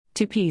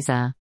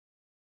Tupiza.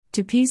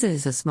 Tupiza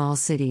is a small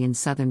city in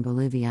southern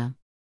Bolivia.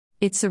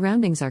 Its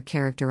surroundings are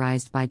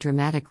characterized by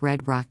dramatic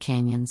red rock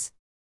canyons.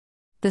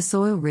 The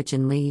soil rich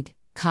in lead,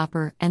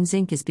 copper, and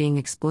zinc is being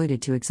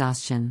exploited to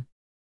exhaustion.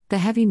 The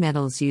heavy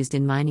metals used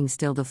in mining,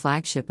 still the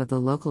flagship of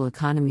the local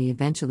economy,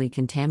 eventually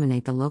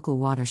contaminate the local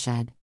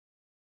watershed.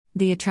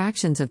 The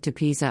attractions of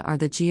Tupiza are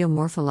the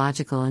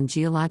geomorphological and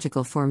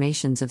geological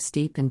formations of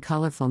steep and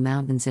colorful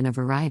mountains in a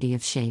variety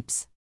of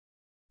shapes.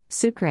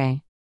 Sucre.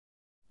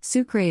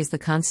 Sucre is the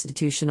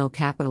constitutional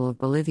capital of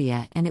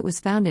Bolivia, and it was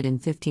founded in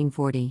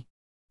 1540.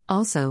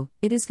 Also,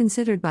 it is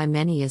considered by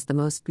many as the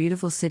most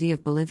beautiful city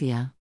of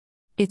Bolivia.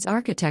 Its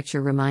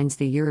architecture reminds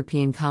the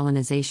European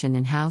colonization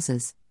in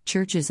houses,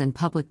 churches, and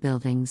public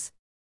buildings.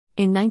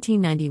 In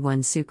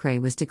 1991,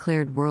 Sucre was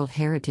declared World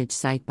Heritage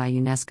Site by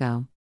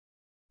UNESCO.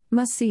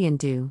 Must see and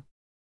do.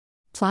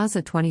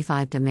 Plaza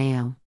 25 de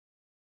Mayo.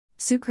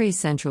 Sucre's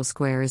central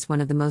square is one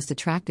of the most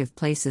attractive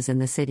places in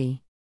the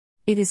city.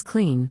 It is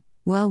clean,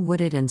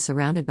 well-wooded, and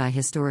surrounded by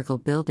historical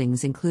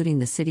buildings including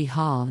the City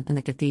Hall and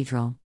the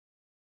Cathedral.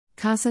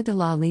 Casa de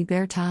la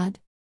Libertad.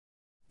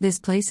 This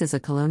place is a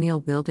colonial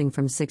building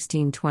from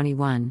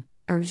 1621,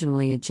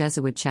 originally a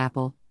Jesuit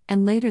chapel,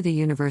 and later the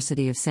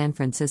University of San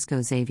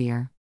Francisco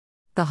Xavier.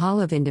 The Hall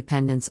of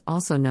Independence,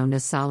 also known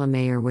as Sala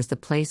Mayor, was the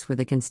place where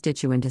the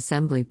Constituent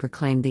Assembly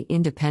proclaimed the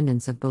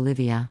independence of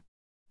Bolivia.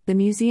 The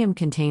museum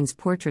contains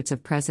portraits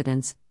of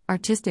presidents,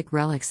 artistic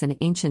relics, and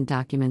ancient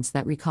documents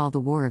that recall the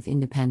War of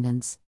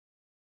Independence.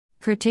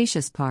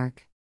 Cretaceous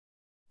Park.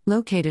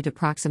 Located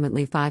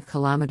approximately 5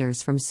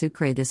 kilometers from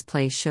Sucre, this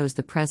place shows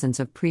the presence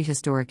of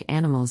prehistoric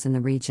animals in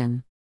the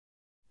region.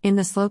 In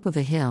the slope of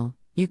a hill,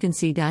 you can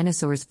see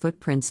dinosaurs'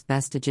 footprints,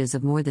 vestiges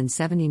of more than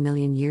 70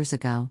 million years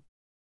ago.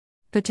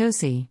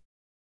 Potosi.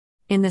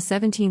 In the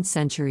 17th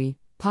century,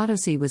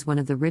 Potosi was one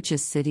of the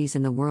richest cities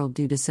in the world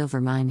due to silver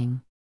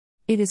mining.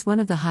 It is one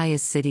of the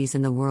highest cities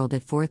in the world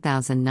at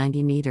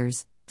 4,090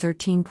 meters,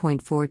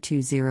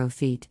 13.420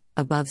 feet,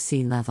 above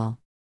sea level.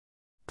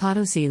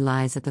 Potosi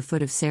lies at the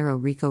foot of Cerro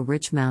Rico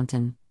Rich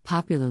Mountain,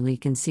 popularly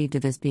conceived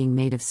of as being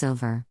made of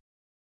silver.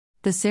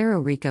 The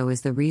Cerro Rico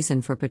is the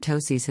reason for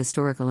Potosi's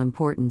historical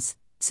importance,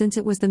 since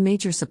it was the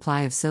major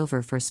supply of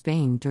silver for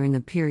Spain during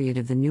the period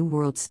of the New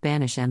World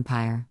Spanish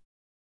Empire.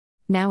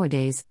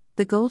 Nowadays,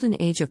 the golden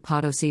age of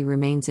Potosi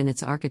remains in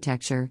its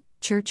architecture,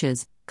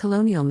 churches,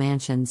 colonial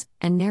mansions,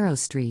 and narrow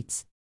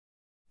streets.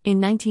 In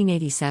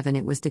 1987,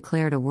 it was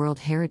declared a World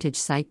Heritage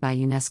Site by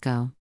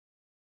UNESCO.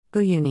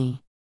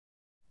 Uyuni.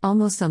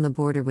 Almost on the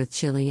border with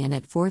Chile and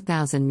at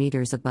 4,000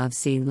 meters above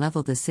sea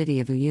level, the city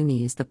of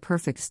Uyuni is the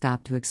perfect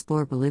stop to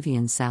explore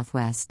Bolivia's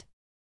southwest.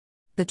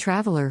 The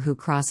traveler who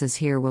crosses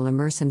here will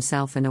immerse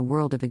himself in a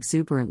world of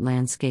exuberant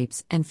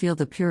landscapes and feel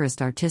the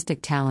purest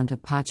artistic talent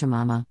of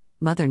Pachamama,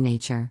 Mother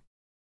Nature.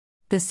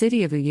 The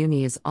city of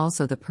Uyuni is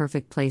also the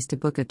perfect place to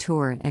book a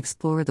tour and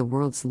explore the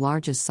world's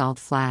largest salt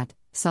flat,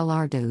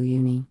 Salar de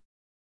Uyuni.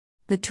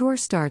 The tour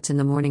starts in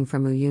the morning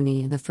from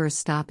Uyuni, and the first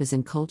stop is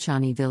in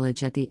Colchani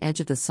village at the edge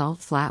of the salt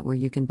flat, where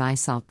you can buy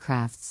salt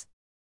crafts.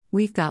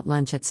 We've got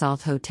lunch at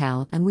Salt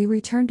Hotel, and we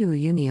return to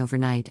Uyuni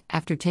overnight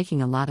after taking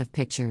a lot of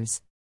pictures.